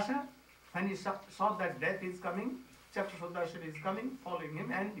Durvasa, when he saw that death is coming, Chakrasudarshan is coming, following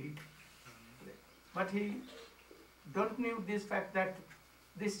him, and he. But he don't knew this fact that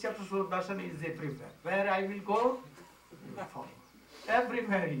this Chakrasudarshan is everywhere. Where I will go, he will follow.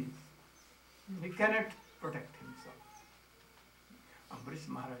 Everywhere he is. He cannot protect himself. Ambarish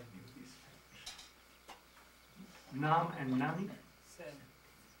Maharaj knew this fact. Nam and Nami.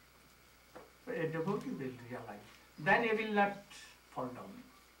 So a devotee will realize. Then he will not fall down.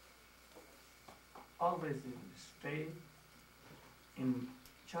 Always he will stay in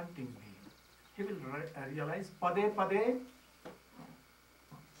chanting name. He will realize Pade Pade.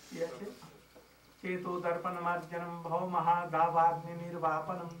 Yes. Cheto Darpan Marjanam Bhav Maha Davagni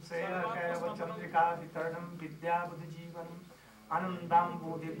Nirvapanam Seya Kayava Chandrika Vitarnam Vidya Buddha Jivanam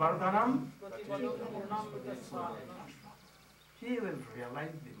Anandambudhi Vardhanam, Pratibhalam Purnamrita Swahanam. he will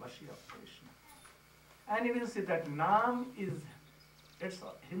realize the mercy of Krishna. And he will see that Nam is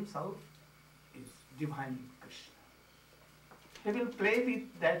himself is divine Krishna. He will play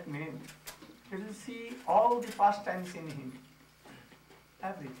with that name. He will see all the pastimes in him.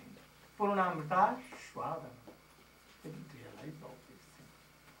 Everything. Purnamrita Swadana. He will realize all these things.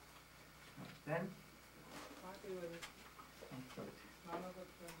 Then,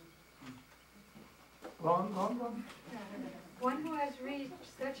 go on. One who has reached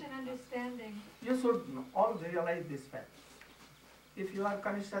such an understanding You should all realize this fact. If you are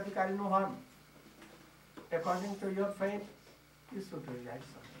Kanishta Adhikari, no harm. According to your faith, you should realize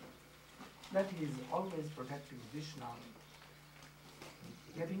something. That he is always protecting Krishna,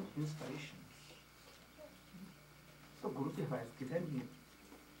 getting inspirations. So Gurudev has given him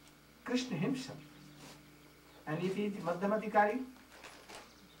Krishna himself. And if he is Madhyamadhikari,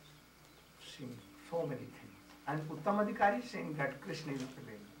 sing so many things. And Uttamadhikari saying that Krishna is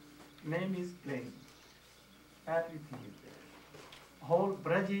playing. Name is playing. Everything is there. Whole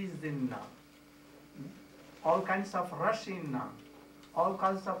Braj is in Nam. All kinds of rush in Nam. All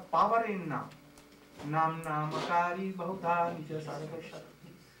kinds of power in Nam. Nam Namakari Bahudha Nija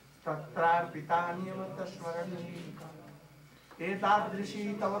Sarvashakti. Tatra Pitanyamata Smaranika.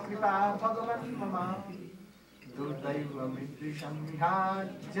 Etadrishi Tava Kripa Bhagavan Mamapi. Durdaiva Mitrisham Miha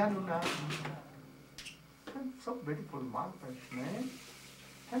Januna. So beautiful Mahaprajna,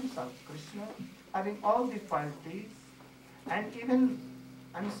 himself Krishna, having all the qualities, and even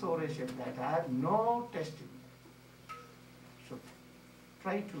I'm so wretched that I have no testing. So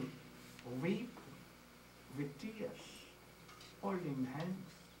try to weep with tears, holding hands,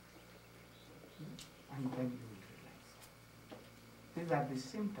 and then you will realize. These are the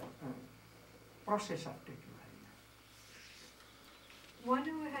symptoms, process of taking. One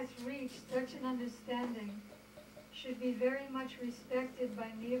who has reached such an understanding should be very much respected by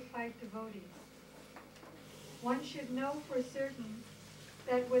neophyte devotees. One should know for certain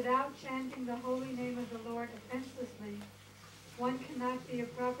that without chanting the holy name of the Lord offenselessly, one cannot be a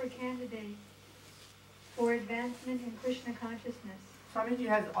proper candidate for advancement in Krishna consciousness. Swamiji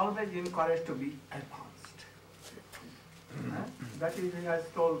has always encouraged to be advanced. That is, he has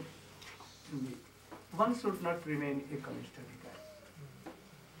told me, one should not remain a Kanishta Adhikari.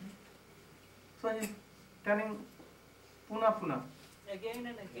 So he is telling Puna. Again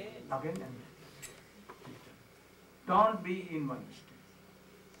and again. Don't be in one state.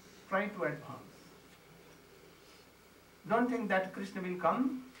 Try to advance. Don't think that Krishna will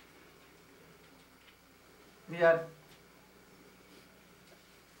come. We are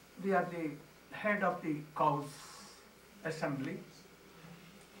the head of the cows assembly,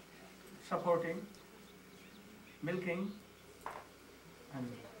 supporting, milking,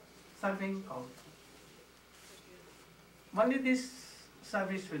 and serving cows. Only this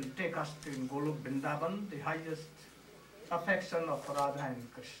service will take us to Golok Vrindavan, the highest affection of Radha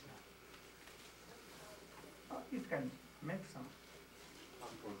and Krishna. It can make some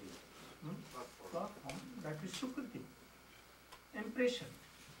that is Sukriti, impression.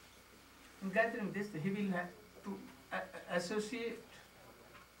 In gathering this, he will have to associate,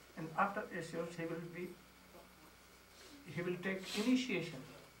 and after association he will take initiation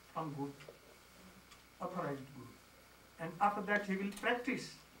from Guru, authorized Guru. And after that he will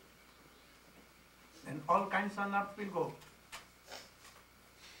practice. And all kinds of nerves will go.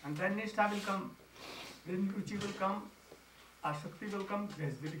 And then Nishtha will come, then Ruchi will come, Asakti will come,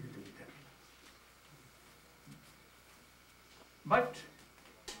 gradually he will come. But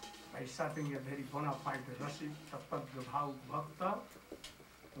by serving a very bona fide Rasik, Tapadra Bhav Bhakta,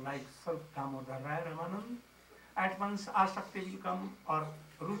 like Sarv Damodar Ramanand, at once Asakti will come or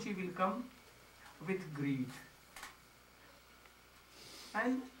Ruchi will come with greed.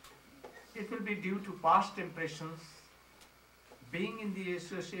 And it will be due to past impressions, being in the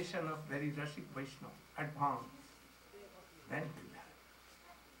association of very Rasik Vaishnava, advanced.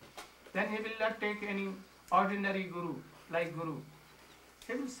 Then he will not take any ordinary Guru, like Guru.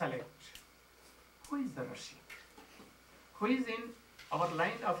 He will select who is the Rasik, who is in our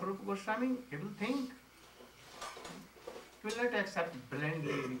line of Rupa Goswami. He will think. He will not accept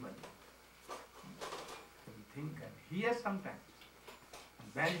blindly anyone. He will think and hear sometimes.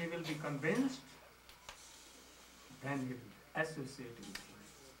 When he will be convinced, then he will associate with him.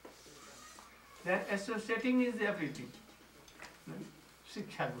 Then associating is everything.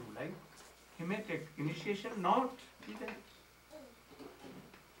 Shiksha Guru, like he may take initiation, not even.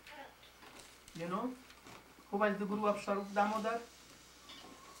 You know, who was the Guru of Swarup Damodar?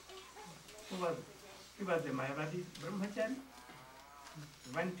 He was the Mayavadi Brahmachari.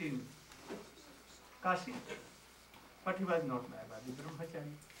 went in Kashi, but he was not Mayavadi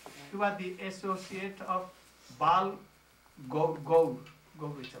Brahmachari. He was the associate of Bal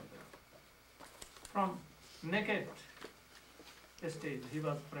Gaurachandra. From naked stage, he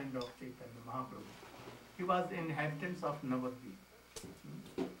was friend of Chaitanya Mahaprabhu. He was the inhabitant of Navadvip,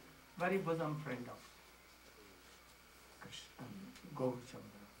 very bosom friend of Krishna,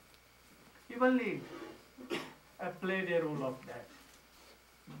 Gaurachandra. He only played a role of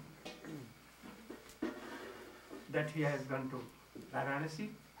that he has gone to Varanasi,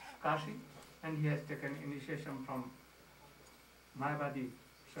 Kashi, and he has taken initiation from Mayavadi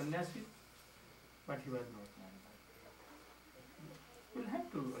sannyasi, but he was not Mayavadi. You'll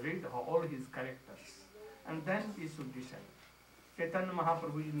have to read all his characters, and then we should decide. Chaitanya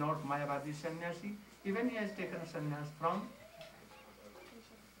Mahaprabhu is not Mayavadi sannyasi, even he has taken sannyas from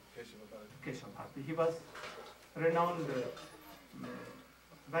Keshavabhati. He was renowned,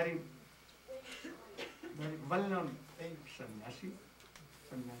 very well-known sannyasi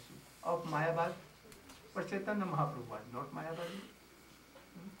of Mayavad, but Chaitanya Mahaprabhu was not Mayavadi.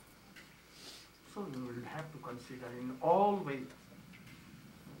 So we will have to consider in all ways.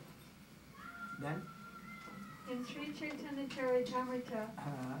 Then? In Sri Chaitanya Charitamrita,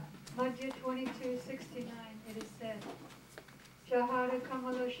 Madhya 2269, it is said, Jahara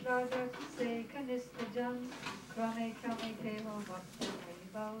Kamala Shraddha Se Kanistajam Krame Krame Teho Bhakta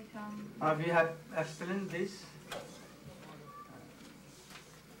Bautam. We have explained this.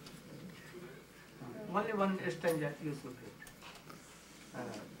 Only one stanza you should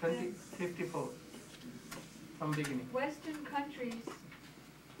read. 54 from beginning. Western countries,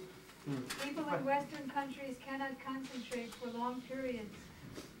 people in Western countries cannot concentrate for long periods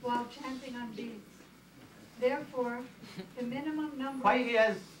while chanting on beads. Therefore, the minimum number... Why he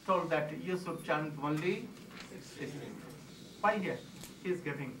has told that you should chant only 16? Why here? He is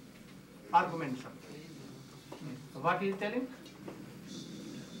giving arguments. What he is telling?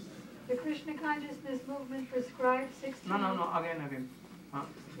 The Krishna consciousness movement prescribes 16... No, again.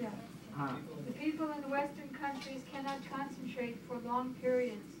 Yeah. The people in Western countries cannot concentrate for long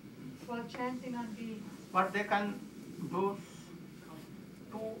periods while chanting on beads. But they can do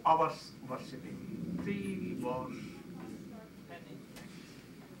 2 hours worshipping, 3 hours.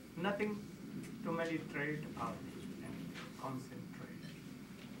 Nothing to meditate or concentrate.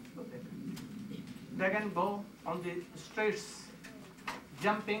 So they can go on the streets,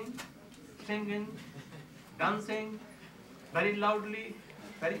 jumping, singing, dancing, very loudly,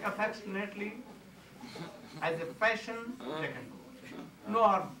 very affectionately, as a fashion, they can go. No,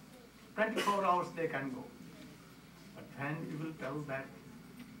 or 24 hours they can go. But when you will tell that,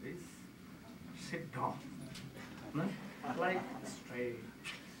 please sit down, like straight,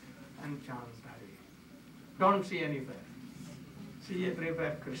 and chant Hari. Don't see anywhere. See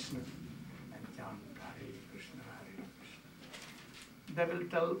everywhere Krishna, and chant Hare Krishna, Hare Krishna. They will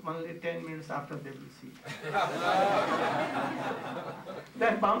tell only 10 minutes after they will see. They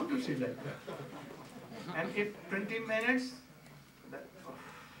are bound to see like that. And if 20 minutes,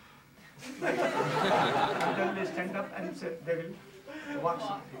 then they stand up and say, they will walk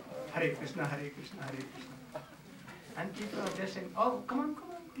Hare Krishna, Hare Krishna, Hare Krishna. And people are just saying, oh, come on.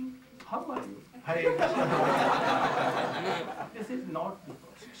 How are you? Hare Krishna. This is not the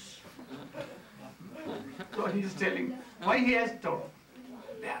process. So he is telling, why he has told?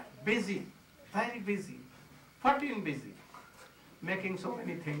 They are busy, very busy, 14 busy, making so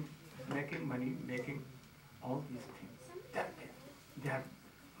many things, making money, making all these things. They are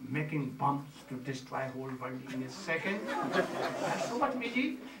making bombs to destroy whole world in a second. They are so much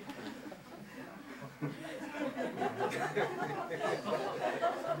busy.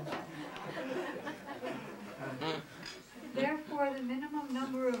 Therefore, the minimum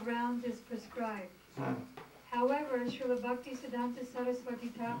number of rounds is prescribed. However, Srila Bhaktisiddhanta Saraswati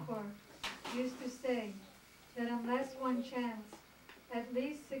Thakur used to say that unless one chants at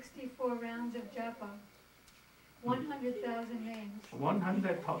least 64 rounds of japa, 100,000 names.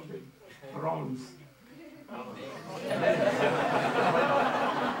 100,000 rounds.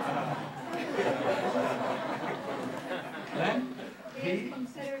 Then he is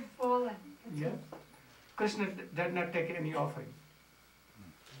considered fallen. Yeah. Krishna did not take any offering.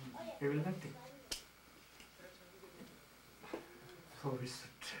 He will not take. So we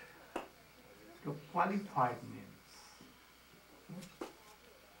should to qualified names.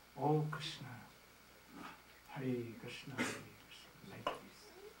 Oh Krishna, Hare Krishna, Hare Krishna, like this.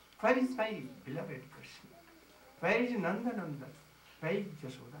 Where is my beloved Krishna? Where is Nanda? Where is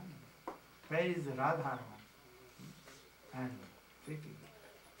Jashoda? Where is Radha? And sitting,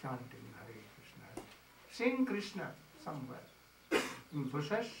 chanting Hare Krishna. Sing Krishna somewhere. in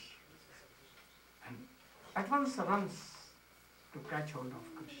bushes and at once runs to catch hold of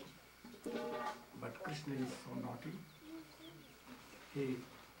Krishna. But Krishna is so naughty. He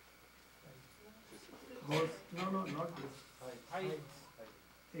goes, no, not this.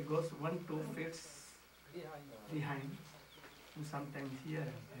 He goes 1-2 feet behind, and sometimes here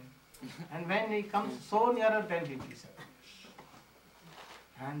and there. And when he comes so nearer, then he disappears.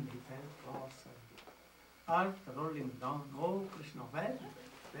 And he fell across earth rolling down. Oh Krishna, very good,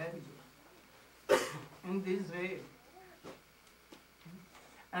 very good. In this way,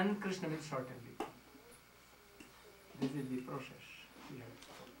 and Krishna will certainly come. This is the process.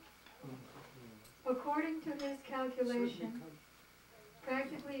 According to his calculation,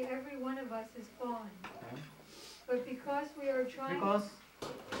 practically every one of us is fallen. But because we are trying... Because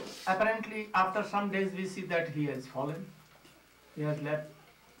apparently after some days we see that he has fallen. He has left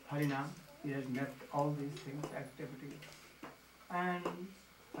Harinam. He has left all these things, activities, and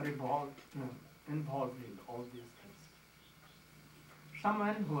involved in all these things.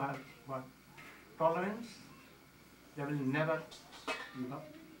 Someone who has what? Tolerance, they will never give up.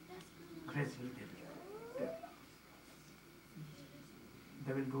 Grace will give you.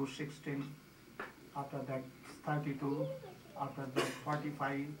 They will do 16, after that 32, after that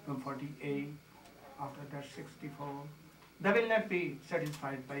 45, 48, after that 64. They will not be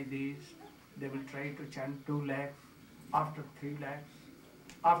satisfied by these. They will try to chant 2 lakhs, after 3 lakhs.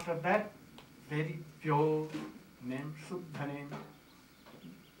 After that, very pure name, Shuddha name.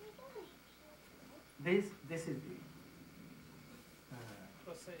 This is the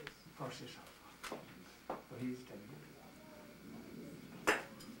process of. So he is telling you.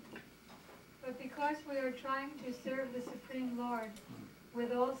 But because we are trying to serve the Supreme Lord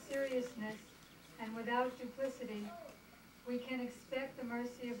with all seriousness and without duplicity, we can expect the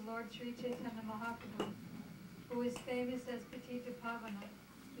mercy of Lord Sri Chaitanya Mahaprabhu, who is famous as Patita Pavana,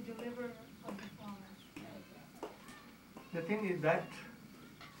 the deliverer of the fallen. The thing is that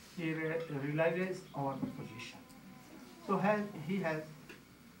he realizes our position. So he has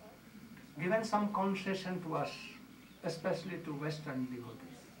given some concession to us, especially to Western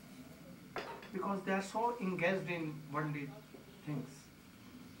devotees, because they are so engaged in worldly things.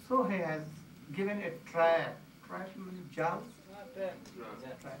 So he has given a trap means jal,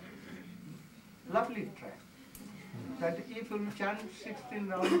 trap, lovely trap, that if you chant 16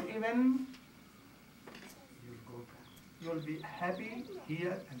 rounds, even you'll go back. You'll be happy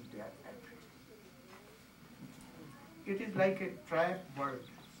here and there. It is like a trap word.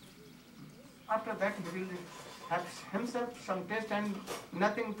 After that, he will have himself some taste and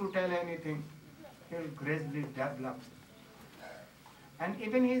nothing to tell anything. He will gradually develop. And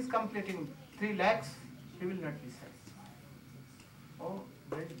even he is completing 3 lakhs, he will not be satisfied. Oh,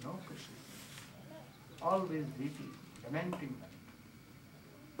 there is no Krishna. Always weeping, lamenting.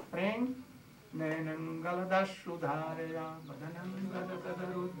 Praying, Nainam galadashudharaya badanam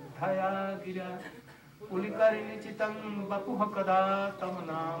gadagaruddhaya gira Ulikari chitam bapuha kada tam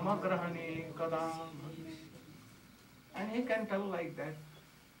nama grahani kada. And he can tell like that.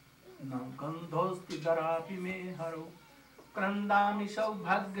 Nam gandhosti darapi me haro krandami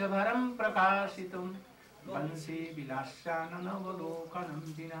saubhagya bharam prakashitum bansi vilasyanana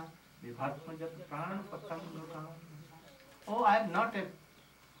valokanam dina vibhatmajat pran patangakam. Oh, I have not a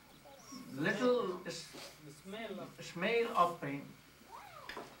little smell of pain.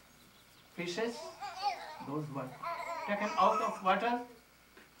 Fishes, those were taken out of water,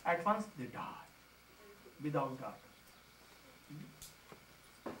 at once they die, without doubt.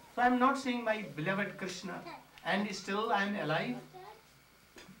 So I am not seeing my beloved Krishna, and still I am alive.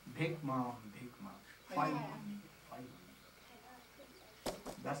 Bhik Mam, fine.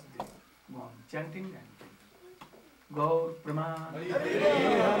 That's the one, chanting and chanting. Gaur Praman. Hari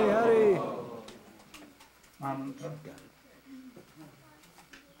Hari. Mantra.